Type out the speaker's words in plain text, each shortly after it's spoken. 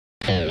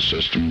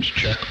systems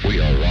check. We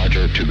are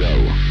Roger to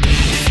go.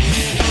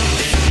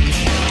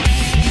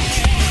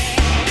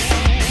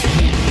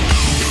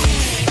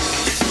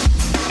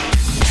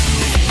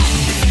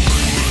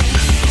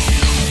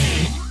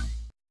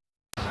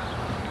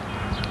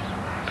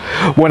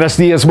 Buenos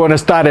dias,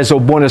 buenas tardes, or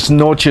buenas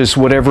noches,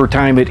 whatever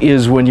time it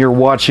is when you're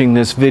watching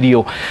this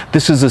video.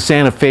 This is the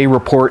Santa Fe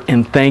Report,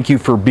 and thank you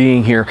for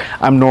being here.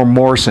 I'm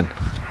Morrison.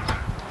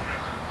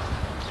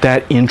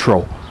 That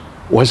intro,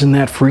 wasn't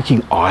that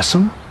freaking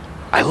awesome?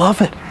 I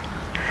love it.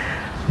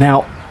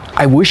 Now,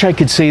 I wish I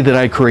could say that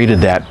I created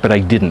that, but I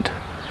didn't.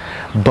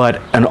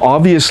 But an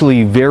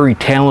obviously very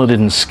talented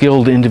and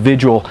skilled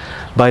individual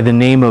by the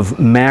name of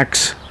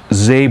Max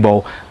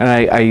Szabo, and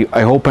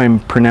I hope I'm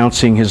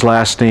pronouncing his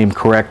last name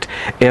correct,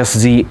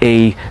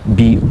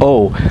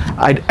 S-Z-A-B-O.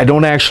 I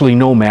don't actually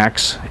know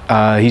Max.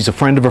 He's a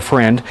friend of a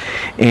friend,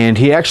 and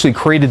he actually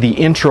created the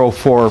intro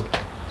for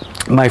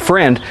my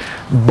friend,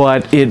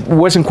 but it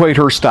wasn't quite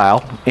her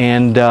style,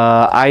 and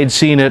I had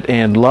seen it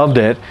and loved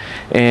it,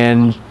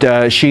 and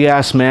she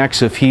asked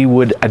Max if he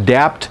would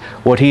adapt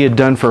what he had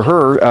done for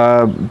her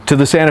to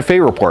the Santa Fe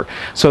Report.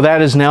 So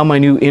that is now my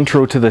new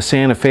intro to the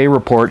Santa Fe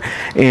Report,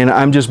 and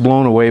I'm just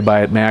blown away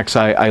by it, Max.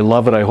 I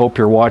love it. I hope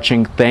you're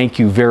watching. Thank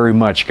you very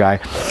much, guy.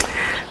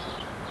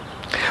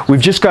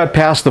 We've just got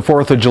past the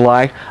 4th of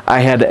July. I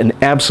had an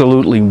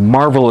absolutely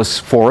marvelous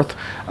 4th.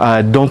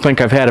 Don't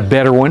think I've had a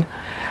better one.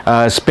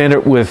 Spent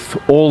it with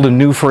old and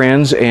new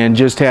friends and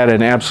just had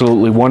an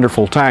absolutely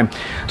wonderful time.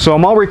 So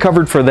I'm all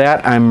recovered for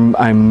that.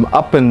 I'm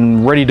up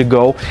and ready to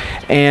go.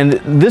 And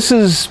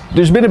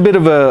there's been a bit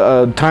of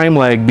a time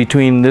lag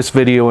between this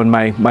video and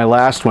my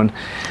last one.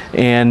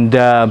 And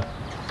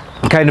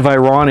kind of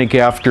ironic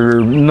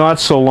after not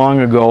so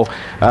long ago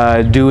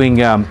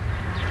doing a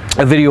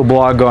video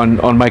blog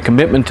on my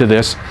commitment to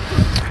this.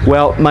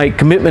 Well, my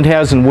commitment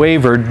hasn't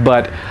wavered,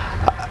 but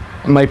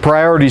my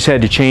priorities had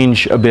to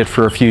change a bit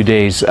for a few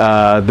days.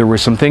 There were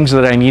some things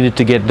that I needed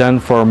to get done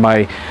for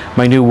my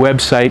new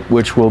website,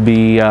 which will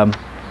be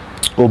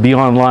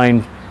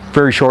online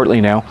very shortly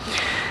now.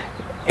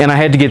 And I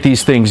had to get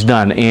these things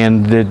done,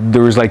 and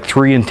there was like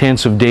 3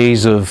 intensive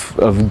days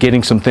of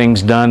getting some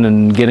things done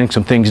and getting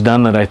some things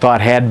done that I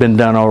thought had been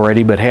done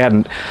already but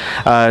hadn't.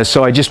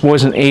 So I just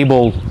wasn't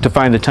able to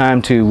find the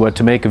time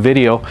to make a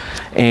video.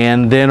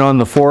 And then on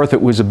the 4th,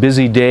 it was a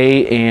busy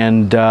day,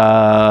 and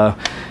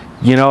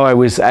you know, I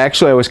was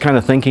kind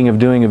of thinking of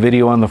doing a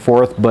video on the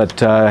 4th, but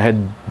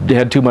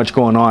had too much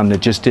going on. It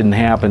just didn't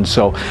happen.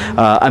 So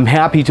I'm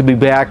happy to be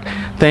back.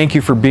 Thank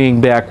you for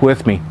being back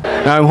with me.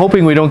 Now, I'm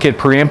hoping we don't get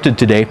preempted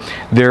today.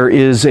 There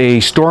is a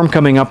storm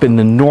coming up in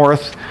the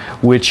north,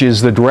 which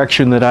is the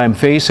direction that I'm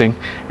facing,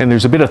 and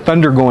there's a bit of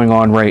thunder going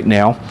on right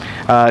now.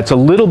 It's a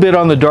little bit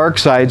on the dark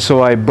side,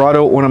 so I brought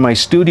out one of my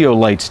studio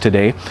lights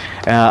today.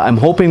 I'm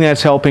hoping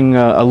that's helping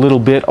a little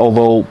bit,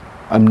 although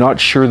I'm not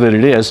sure that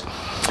it is.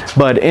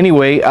 But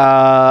anyway,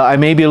 I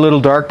may be a little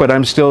dark, but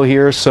I'm still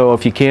here, so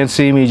if you can't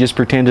see me, just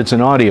pretend it's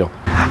an audio.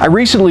 I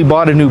recently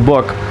bought a new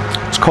book.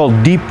 It's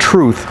called Deep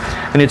Truth,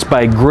 and it's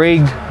by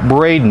Gregg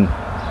Braden.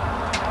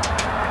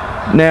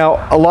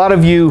 Now, a lot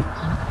of you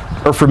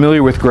are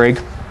familiar with Gregg.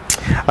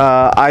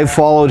 I've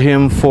followed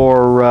him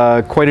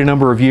for quite a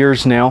number of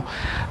years now.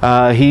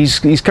 He's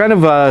kind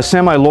of a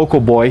semi-local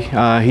boy.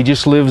 He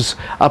just lives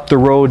up the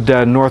road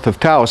north of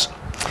Taos.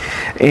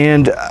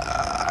 And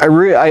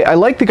I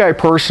like the guy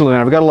personally,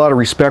 and I've got a lot of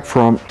respect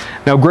for him.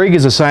 Now, Gregg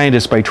is a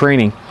scientist by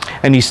training,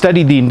 and he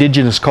studied the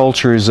indigenous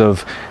cultures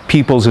of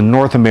peoples in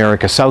North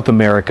America, South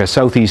America,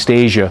 Southeast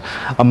Asia,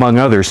 among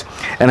others.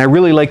 And I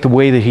really like the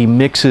way that he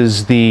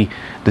mixes the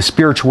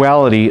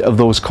spirituality of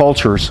those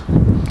cultures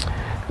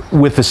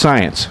with the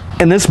science.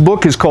 And this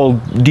book is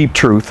called Deep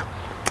Truth,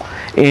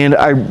 and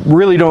I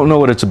really don't know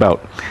what it's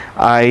about.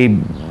 I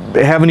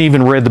haven't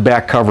even read the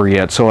back cover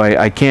yet, so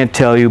I can't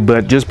tell you,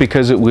 but just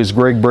because it was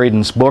Gregg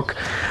Braden's book,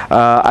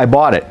 I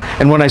bought it.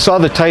 And when I saw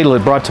the title,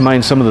 it brought to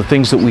mind some of the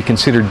things that we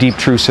consider deep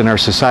truths in our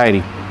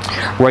society,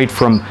 right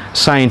from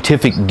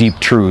scientific deep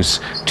truths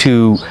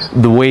to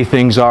the way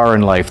things are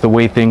in life, the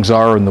way things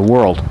are in the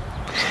world.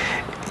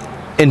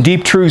 And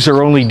deep truths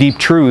are only deep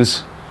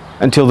truths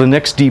until the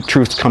next deep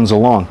truth comes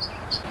along.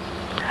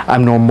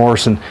 I'm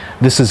Morrison.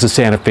 This is the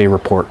Santa Fe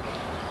Report.